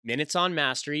Minutes on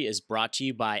Mastery is brought to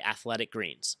you by Athletic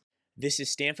Greens. This is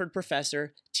Stanford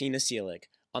professor Tina Seelig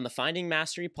on the Finding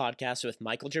Mastery podcast with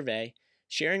Michael Gervais,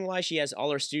 sharing why she has all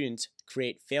her students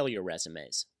create failure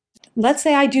resumes. Let's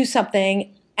say I do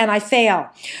something and I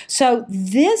fail. So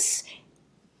this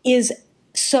is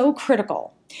so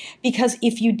critical because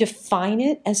if you define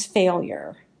it as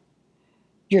failure,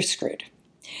 you're screwed.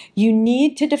 You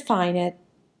need to define it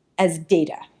as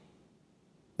data.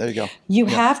 There you go. You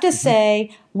have to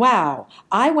say, wow,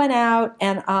 I went out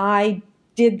and I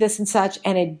did this and such,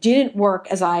 and it didn't work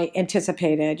as I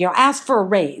anticipated. Asked for a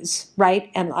raise, right?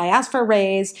 And I asked for a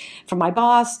raise from my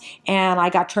boss, and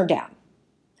I got turned down.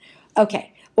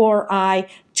 Okay. Or I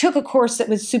took a course that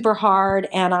was super hard,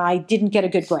 and I didn't get a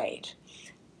good grade.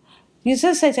 You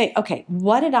just say, okay,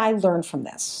 what did I learn from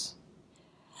this?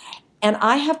 And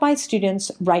I have my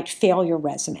students write failure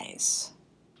resumes.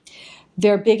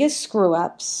 Their biggest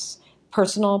screw-ups,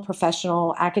 personal,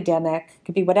 professional, academic,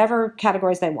 could be whatever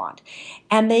categories they want.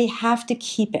 And they have to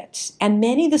keep it. And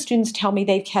many of the students tell me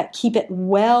they keep it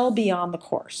well beyond the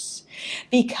course.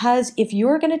 Because if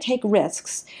you're going to take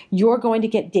risks, you're going to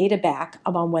get data back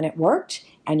on when it worked,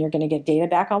 and you're going to get data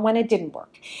back on when it didn't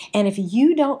work. And if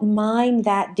you don't mine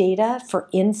that data for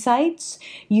insights,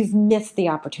 you've missed the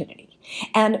opportunity.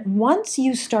 And once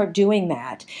you start doing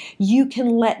that, you can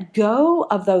let go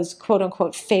of those quote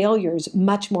unquote failures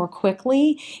much more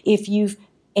quickly if you've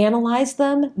analyzed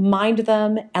them, mined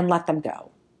them, and let them go.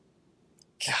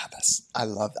 God,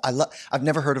 I've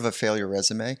never heard of a failure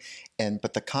resume,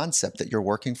 but the concept that you're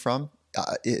working from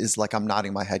is like I'm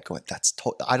nodding my head going,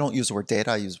 I don't use the word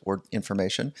data, I use the word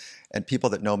information. And people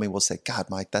that know me will say, God,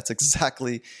 Mike, that's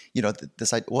exactly,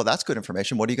 well, that's good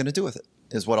information. What are you going to do with it?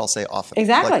 Is what I'll say often.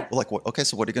 Exactly. Okay,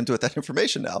 so what are you going to do with that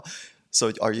information now?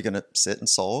 So are you going to sit and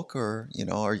sulk, or,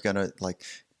 are you going to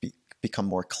become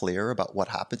more clear about what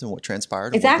happened and what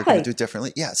transpired and what you're going to do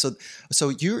differently? Yeah. So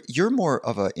you're more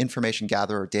of an information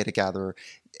gatherer, data gatherer,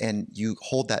 and you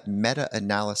hold that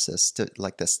meta-analysis to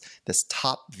like this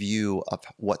top view of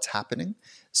what's happening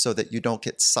so that you don't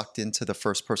get sucked into the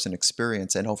first-person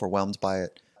experience and overwhelmed by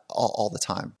it all the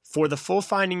time. For the full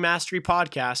Finding Mastery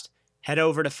podcast, head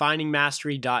over to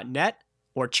findingmastery.net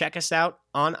or check us out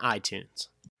on iTunes.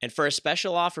 And for a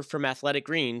special offer from Athletic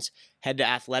Greens, head to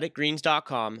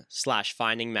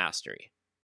athleticgreens.com/findingmastery.